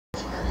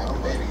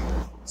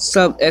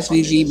Sup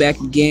SVG back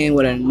again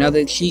with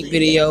another cheat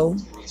video,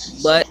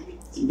 but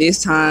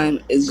this time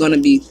it's gonna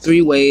be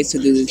 3 ways to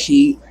do the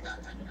cheat.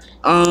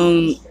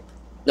 Um,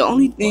 the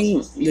only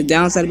thing, the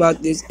downside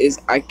about this is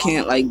I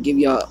can't like give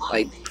y'all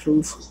like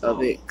proof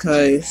of it,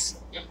 cause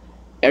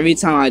every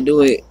time I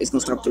do it, it's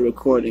gonna stop the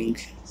recording.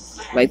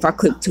 Like if I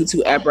click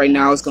Tutu app right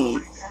now, it's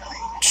gonna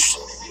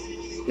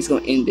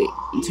end it.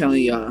 I'm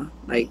telling y'all,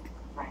 like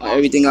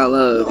everything I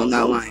love, I'm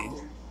not lying.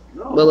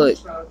 But look,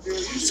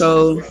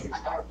 so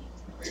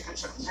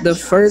the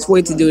first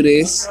way to do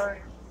this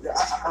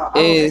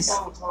is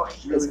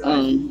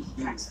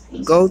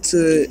go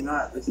to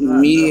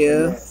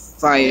Media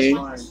Fire,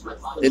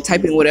 then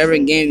type in whatever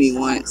game you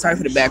want. Sorry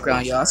for the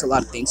background, y'all. It's a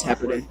lot of things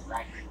happening.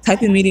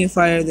 Type in Media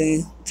Fire,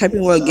 then type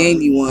in what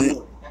game you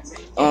want.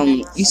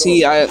 You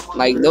see, I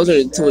like those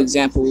are the 2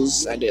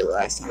 examples I did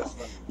last time,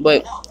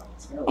 but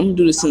I'm gonna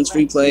do the Sims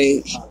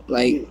replay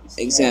like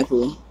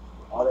example.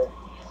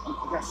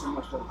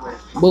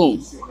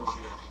 Boom.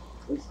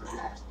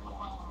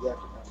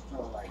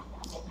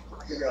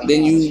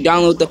 Then you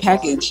download the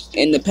package,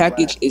 and the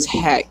package is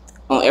hacked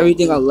on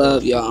everything I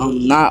love, y'all.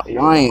 I'm not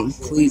lying.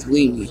 Please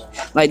believe me.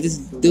 Like,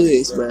 just do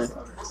this, bro.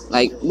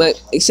 Like,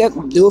 but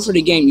except do it for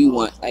the game you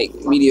want, like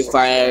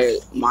Mediafire,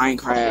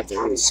 Minecraft,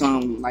 or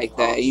something like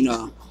that, you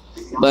know.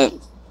 But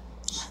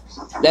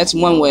that's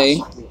one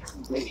way.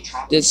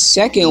 The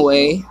second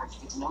way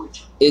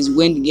is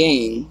win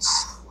games.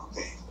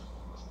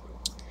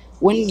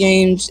 Win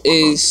games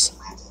is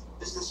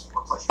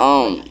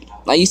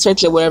like you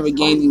search up whatever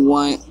game you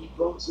want.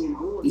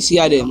 You see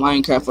I did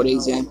Minecraft for the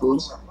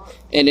example,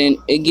 and then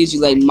it gives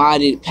you like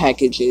modded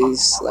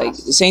packages, like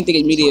the same thing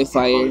as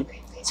Mediafire,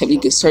 except you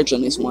can search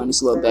on this one.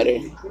 It's a little better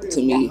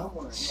to me.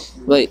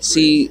 But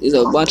see, there's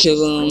a bunch of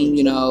them,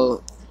 you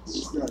know.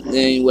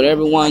 Then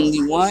whatever one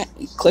you want,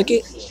 you click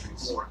it,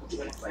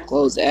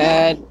 close the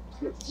ad.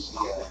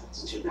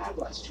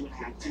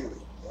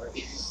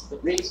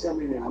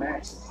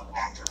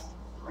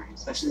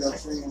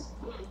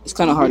 It's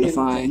kind of hard to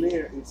find.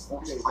 It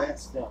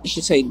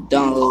should say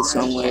download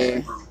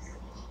somewhere.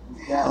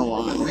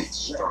 Hold on.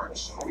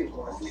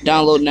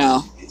 Download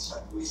now.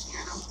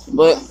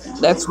 But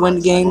that's Win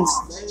Games.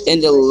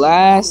 And the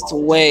last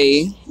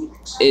way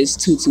is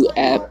Tutu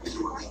app.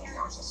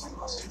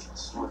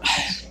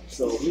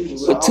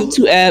 With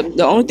Tutu app,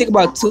 the only thing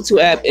about Tutu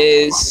app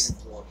is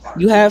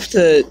you have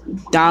to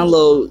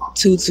download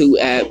Tutu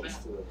app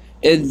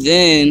and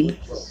then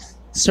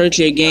search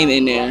your game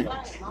in there.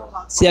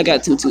 See, I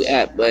got Tutu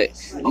app, but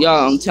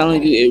y'all, I'm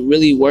telling you, it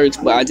really works,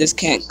 but I just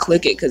can't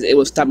click it because it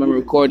will stop my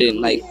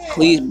recording. Like,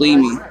 please believe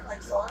me.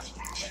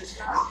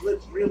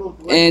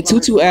 And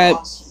Tutu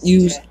app,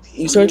 you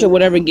search up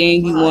whatever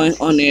game you want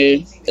on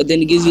there, and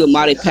then it gives you a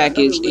modded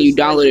package, and you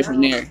download it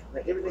from there.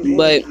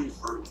 But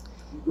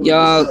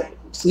y'all,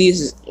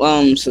 please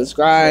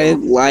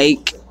subscribe,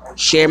 like,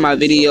 share my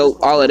video,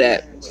 all of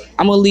that.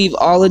 I'm gonna leave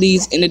all of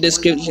these in the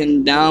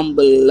description down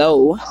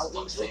below.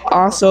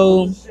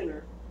 Also,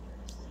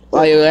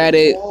 while you're at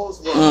it,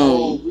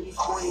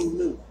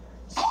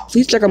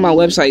 please check out my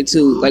website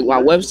too. Like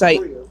my website,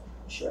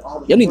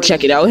 you need to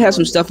check it out. It has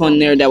some stuff on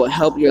there that will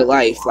help your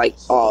life, like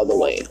all the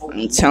way.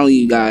 I'm telling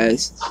you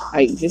guys,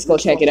 like just go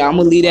check it out. I'm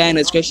gonna leave that in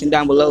the description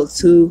down below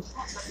too.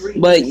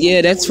 But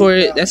yeah, that's for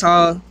it. That's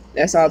all.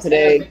 That's all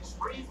today.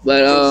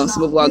 But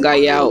Super Vlog got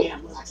you out.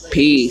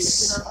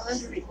 Peace.